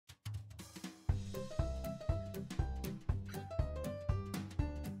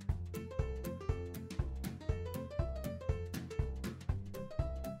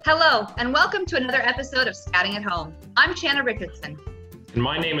Hello, and welcome to another episode of Scouting at Home. I'm Shanna Richardson. And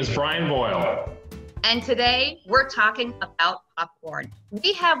my name is Brian Boyle. And today we're talking about popcorn.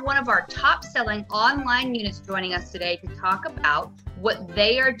 We have one of our top selling online units joining us today to talk about what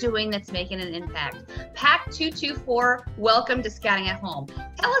they are doing that's making an impact. Pack 224, welcome to Scouting at Home.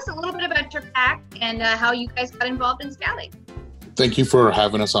 Tell us a little bit about your pack and how you guys got involved in scouting. Thank you for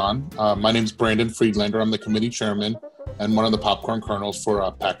having us on. My name is Brandon Friedlander. I'm the committee chairman and one of the popcorn colonels for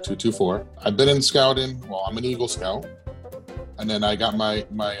Pack 224. I've been in scouting, I'm an Eagle Scout. And then I got my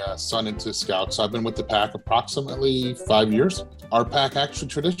son into Scouts. So I've been with the pack approximately 5 years. Our pack actually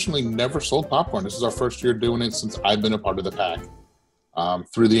traditionally never sold popcorn. This is our first year doing it since I've been a part of the pack.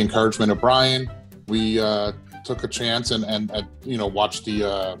 Through the encouragement of Brian, we took a chance and watched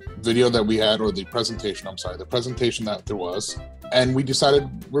the video that we had, or the presentation that there was. And we decided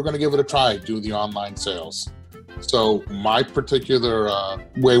we're going to give it a try, do the online sales. So my particular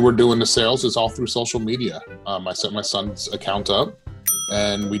way we're doing the sales is all through social media. I set my son's account up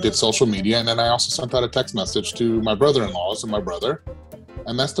and we did social media. And then I also sent out a text message to my brother-in-laws and my brother.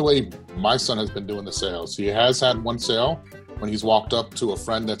 And that's the way my son has been doing the sales. He has had one sale when he's walked up to a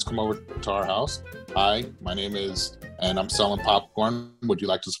friend that's come over to our house. Hi, my name is, and I'm selling popcorn. Would you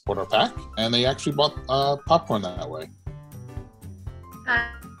like to support our pack? And they actually bought popcorn that way.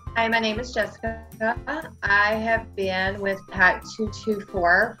 Hi, my name is Jessica. I have been with Pack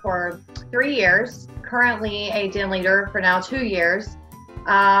 224 for 3 years, currently a den leader for now 2 years.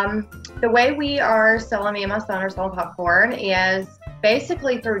 The way we are selling, me and my son are selling popcorn, is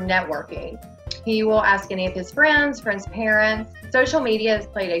basically through networking. He will ask any of his friends, parents. Social media has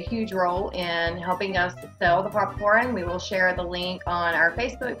played a huge role in helping us sell the popcorn. We will share the link on our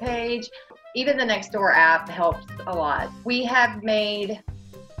Facebook page. Even the Nextdoor app helps a lot. We have made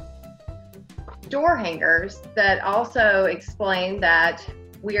door hangers that also explain that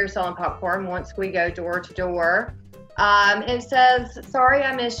we are selling popcorn once we go door to door. It says, sorry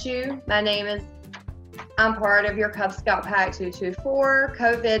I miss you. I'm part of your Cub Scout Pack 224.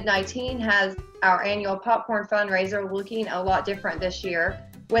 COVID-19 has our annual popcorn fundraiser looking a lot different this year,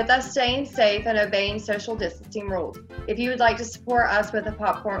 with us staying safe and obeying social distancing rules. If you would like to support us with a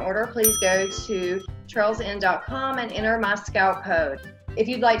popcorn order, please go to trailsend.com and enter my scout code. If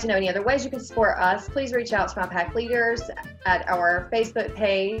you'd like to know any other ways you can support us, please reach out to my pack leaders at our Facebook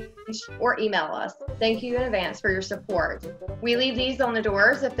page or email us. Thank you in advance for your support. We leave these on the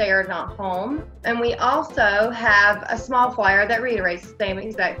doors if they are not home. And we also have a small flyer that reiterates the same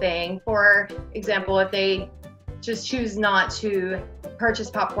exact thing. For example, if they just choose not to purchase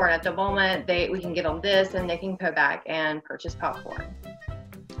popcorn at the moment, we can give them this and they can go back and purchase popcorn.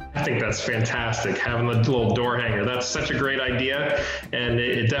 I think that's fantastic, having the little door hanger. That's such a great idea, and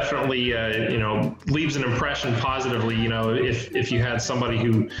it definitely leaves an impression positively. If you had somebody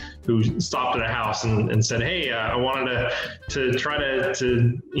who stopped at a house and said, hey, I wanted to try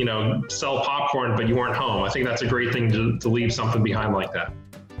to sell popcorn, but you weren't home. I think that's a great thing to leave something behind like that.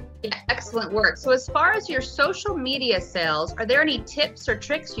 Yeah, excellent work. So as far as your social media sales, are there any tips or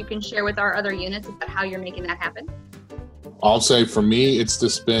tricks you can share with our other units about how you're making that happen? I'll say for me, it's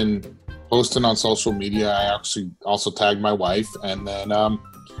just been posting on social media. I actually also tag my wife, and then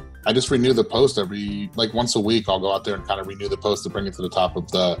I just renew the post once a week. I'll go out there and kind of renew the post to bring it to the top of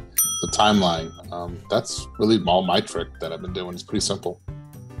the timeline. That's really all my trick that I've been doing. It's pretty simple.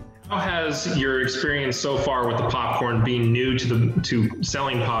 How has your experience so far with the popcorn, being new to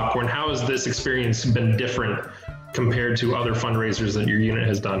selling popcorn, how has this experience been different compared to other fundraisers that your unit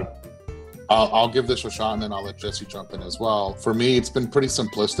has done? I'll give this a shot and then I'll let Jesse jump in as well. For me, it's been pretty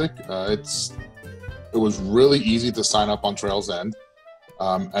simplistic. It was really easy to sign up on Trails End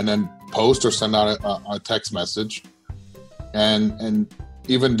and then post or send out a text message. And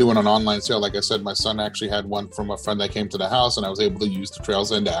even doing an online sale, like I said, my son actually had one from a friend that came to the house, and I was able to use the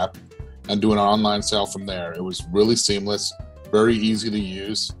Trails End app and do an online sale from there. It was really seamless, very easy to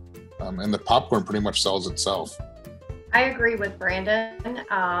use, and the popcorn pretty much sells itself. I agree with Brandon.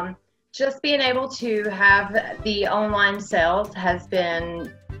 Just being able to have the online sales has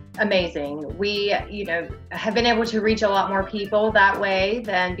been amazing. We, have been able to reach a lot more people that way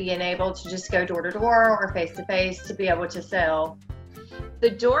than being able to just go door to door or face to face to be able to sell. The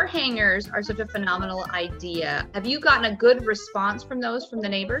door hangers are such a phenomenal idea. Have you gotten a good response from those from the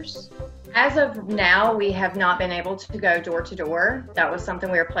neighbors? As of now, we have not been able to go door to door. That was something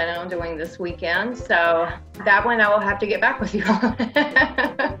we were planning on doing this weekend. So that one I will have to get back with you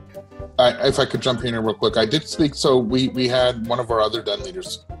on. If I could jump in here real quick, I did speak. So we had one of our other den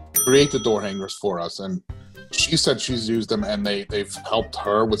leaders create the door hangers for us, and she said she's used them and they've helped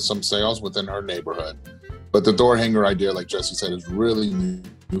her with some sales within her neighborhood. But the door hanger idea, like Jesse said, is really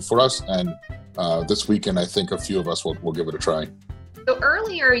new new for us. And this weekend, I think a few of us will give it a try. So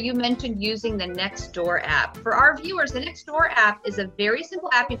earlier you mentioned using the Nextdoor app. For our viewers, the Nextdoor app is a very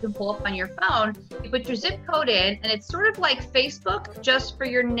simple app you can pull up on your phone. You put your zip code in, and it's sort of like Facebook, just for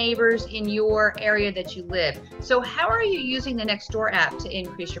your neighbors in your area that you live. So how are you using the Nextdoor app to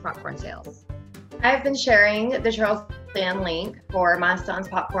increase your popcorn sales? I've been sharing the Charles Stand link for my son's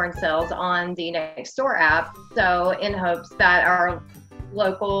popcorn sales on the Nextdoor app, so in hopes that our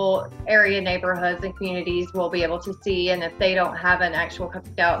local area neighborhoods and communities will be able to see, and if they don't have an actual Cub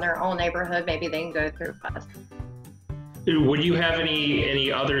Scout in their own neighborhood, maybe they can go through us. Would you have any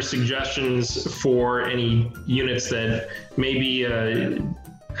other suggestions for any units that maybe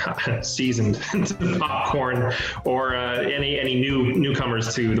seasoned to popcorn, or any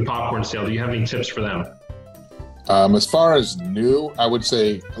newcomers to the popcorn sale? Do you have any tips for them? As far as new, I would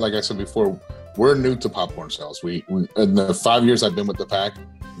say, like I said before, we're new to popcorn sales. We in the 5 years I've been with the pack,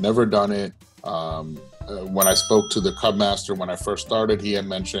 never done it. When I spoke to the Cub Master when I first started, he had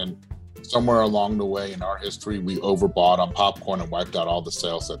mentioned somewhere along the way in our history, we overbought on popcorn and wiped out all the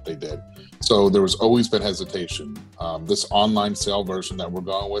sales that they did. So there was always been hesitation. This online sale version that we're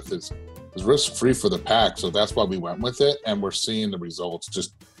going with is risk-free for the pack, so that's why we went with it, and we're seeing the results,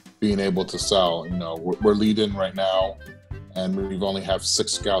 just being able to sell. You know, we're leading right now, and we've only have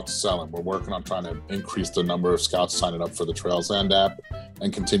 6 scouts selling. We're working on trying to increase the number of scouts signing up for the Trailsland app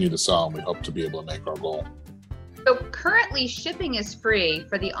and continue to sell, and we hope to be able to make our goal. So currently shipping is free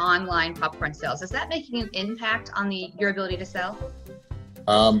for the online popcorn sales. Is that making an impact on your ability to sell?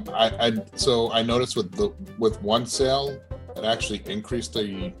 So I noticed with one sale, it actually increased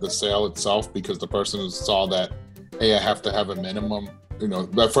the sale itself, because the person saw that, hey, I have to have a minimum. You know,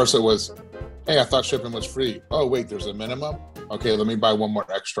 at first it was, hey, I thought shipping was free. Oh, wait, there's a minimum? Okay, let me buy one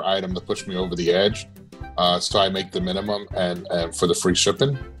more extra item to push me over the edge. So I make the minimum and for the free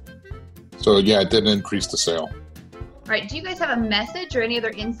shipping. So yeah, it didn't increase the sale. All right, do you guys have a message or any other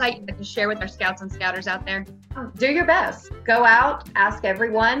insight you'd like to share with our scouts and scouters out there? Do your best. Go out, ask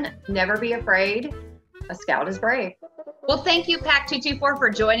everyone, never be afraid. A scout is brave. Well, thank you, Pack 224, for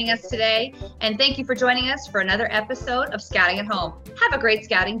joining us today. And thank you for joining us for another episode of Scouting at Home. Have a great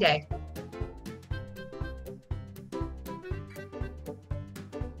scouting day.